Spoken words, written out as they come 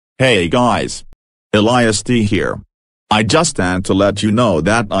Hey guys. Elias D here. I just want to let you know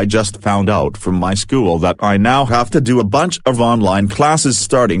that I just found out from my school that I now have to do a bunch of online classes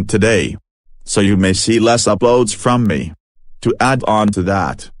starting today. So you may see less uploads from me. To add on to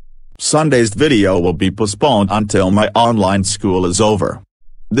that, Sunday's video will be postponed until my online school is over.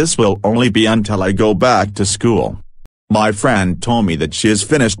 This will only be until I go back to school. My friend told me that she is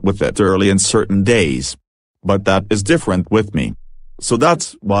finished with it early in certain days. But that is different with me. So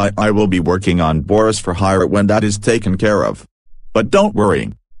that's why I will be working on Boris for Hire when that is taken care of. But don't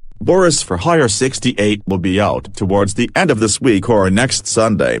worry. Boris for Hire 68 will be out towards the end of this week or next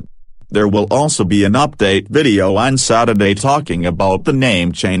Sunday. There will also be an update video on Saturday talking about the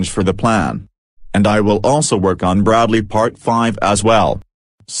name change for the plan. And I will also work on Bradley Part 5 as well.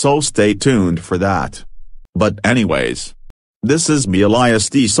 So stay tuned for that. But anyways, this is me Elias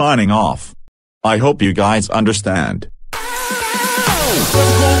D signing off. I hope you guys understand.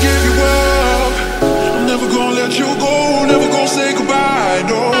 Never gonna give you up. I'm never gonna let you go. Never gonna say goodbye,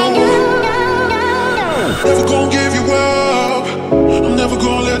 no. Never gonna give you up. I'm never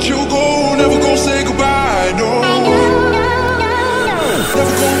gonna let you go. Never gonna say goodbye, no.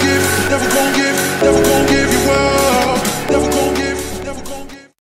 Never gonna give, never gonna give, never gonna give.